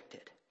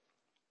rejected.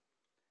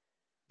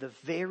 The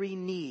very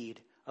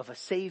need of a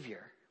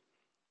Savior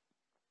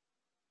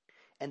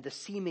and the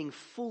seeming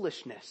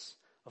foolishness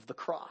of the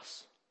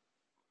cross.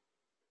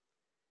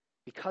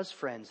 Because,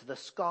 friends, the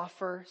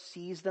scoffer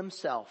sees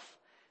themselves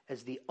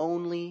as the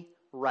only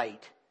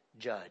right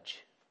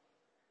judge.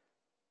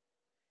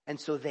 And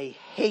so they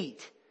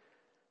hate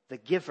the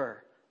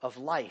giver of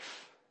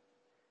life.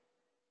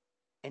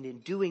 And in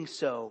doing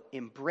so,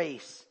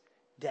 embrace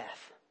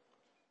death.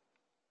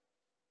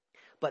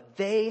 But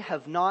they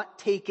have not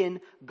taken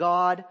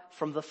God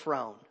from the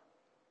throne.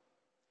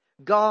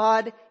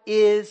 God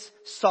is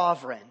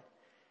sovereign.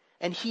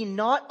 And he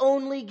not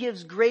only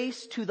gives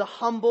grace to the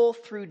humble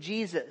through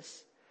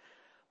Jesus,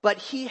 but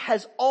he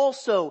has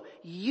also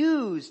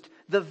used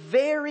the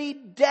very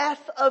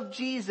death of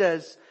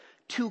Jesus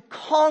to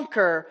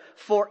conquer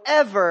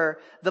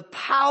forever the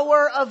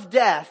power of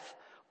death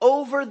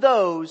over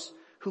those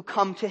who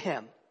come to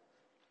him.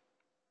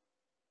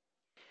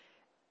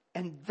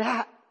 And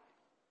that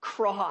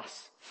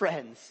cross,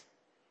 friends,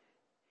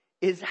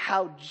 is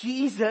how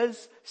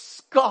Jesus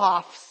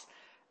scoffs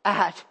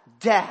at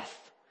death.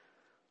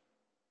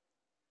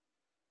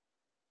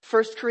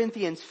 1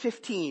 Corinthians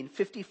 15,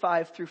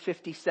 55 through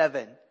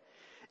 57.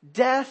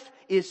 Death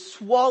is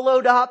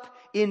swallowed up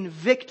in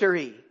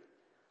victory.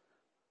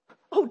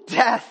 Oh,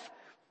 death,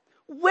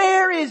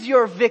 where is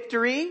your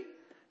victory?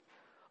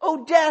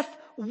 Oh, death,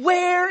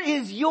 where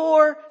is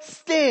your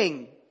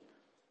sting?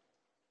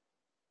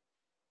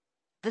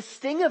 The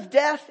sting of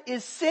death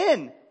is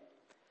sin,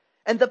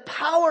 and the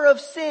power of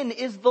sin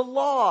is the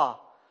law.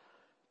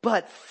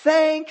 But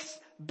thanks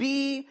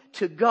be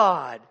to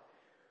God,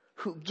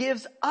 who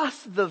gives us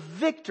the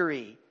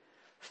victory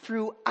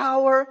through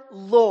our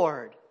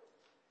Lord,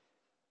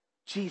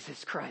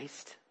 Jesus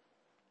Christ.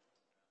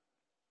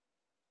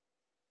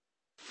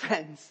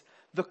 Friends,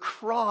 the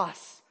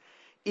cross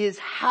is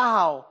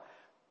how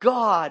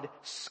God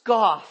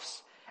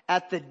scoffs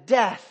at the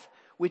death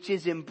which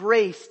is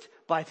embraced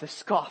by the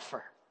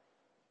scoffer.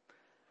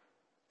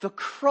 The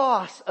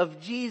cross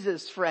of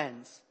Jesus,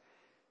 friends,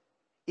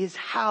 is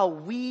how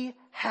we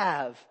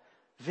have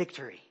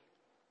victory.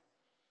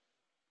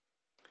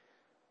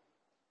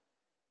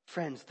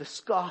 Friends, the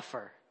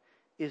scoffer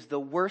is the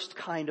worst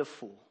kind of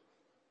fool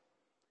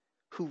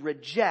who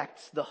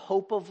rejects the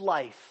hope of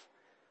life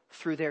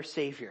through their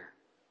Savior.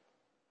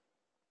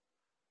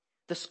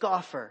 The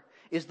scoffer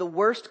is the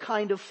worst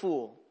kind of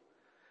fool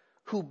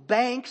who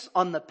banks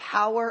on the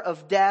power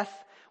of death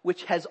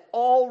which has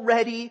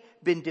already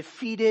been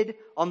defeated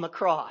on the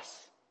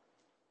cross.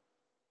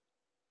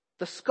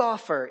 The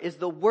scoffer is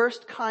the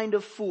worst kind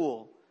of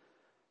fool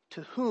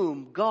to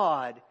whom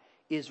God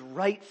is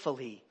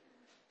rightfully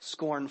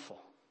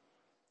scornful.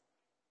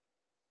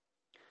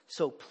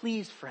 So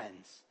please,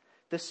 friends,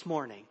 this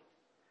morning,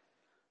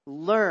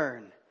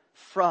 learn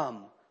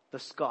from the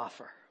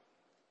scoffer.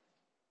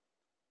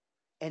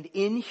 And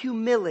in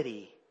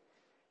humility,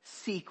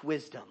 seek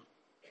wisdom.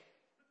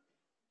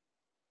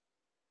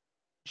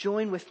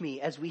 Join with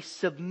me as we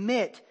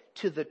submit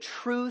to the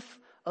truth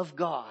of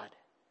God.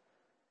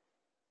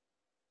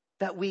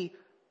 That we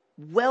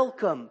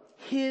welcome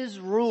His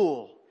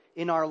rule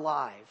in our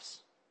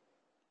lives.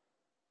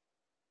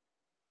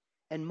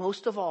 And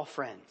most of all,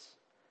 friends,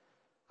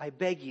 I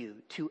beg you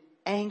to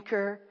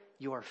anchor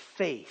your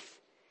faith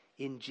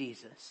in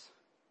Jesus,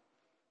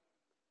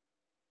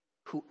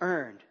 who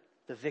earned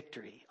the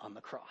victory on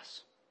the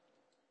cross.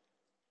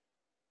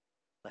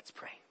 Let's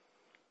pray.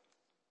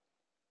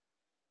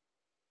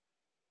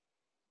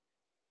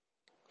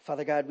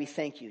 Father God, we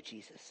thank you,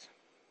 Jesus.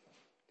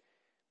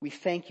 We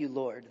thank you,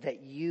 Lord,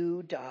 that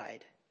you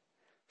died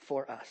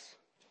for us.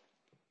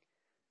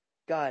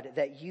 God,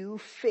 that you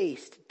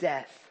faced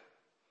death,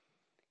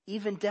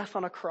 even death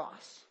on a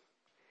cross.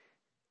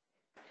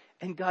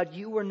 And God,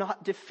 you were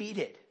not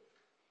defeated.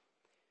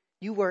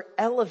 You were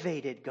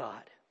elevated,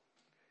 God.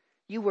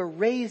 You were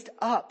raised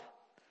up.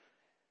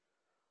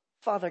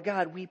 Father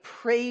God, we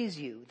praise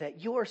you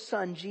that your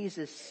Son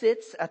Jesus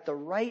sits at the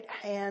right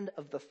hand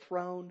of the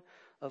throne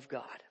of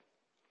God.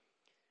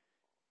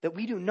 That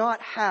we do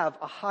not have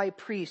a high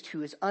priest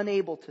who is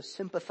unable to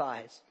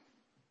sympathize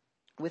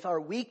with our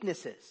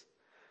weaknesses,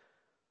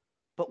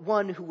 but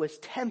one who was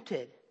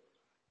tempted,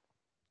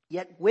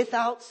 yet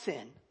without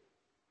sin.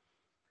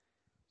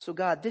 So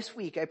God, this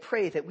week I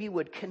pray that we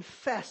would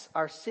confess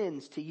our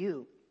sins to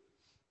you.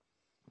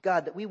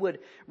 God, that we would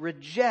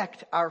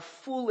reject our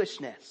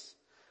foolishness.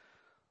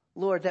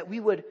 Lord, that we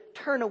would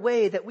turn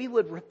away, that we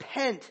would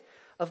repent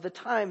of the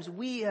times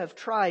we have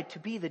tried to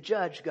be the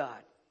judge,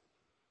 God.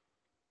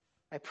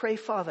 I pray,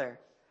 Father,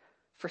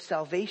 for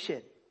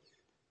salvation.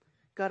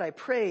 God, I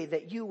pray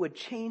that you would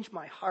change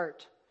my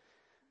heart,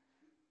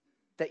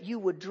 that you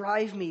would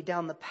drive me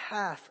down the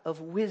path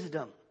of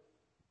wisdom.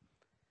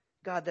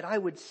 God, that I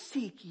would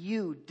seek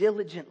you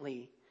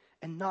diligently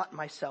and not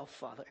myself,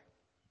 Father.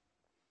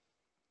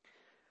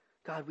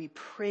 God, we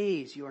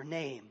praise your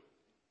name.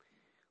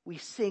 We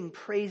sing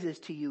praises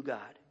to you, God.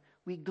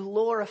 We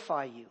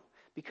glorify you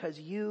because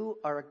you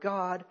are a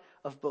God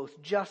of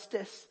both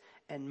justice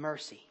and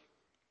mercy.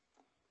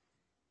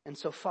 And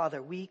so,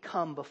 Father, we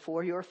come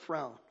before your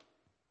throne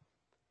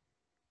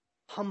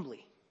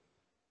humbly,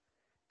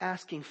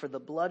 asking for the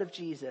blood of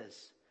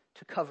Jesus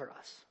to cover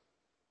us.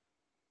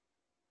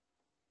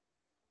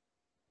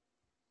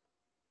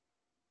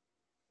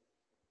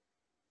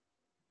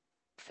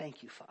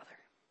 Thank you, Father.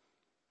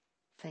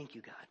 Thank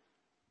you, God.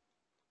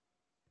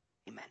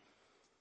 Amen.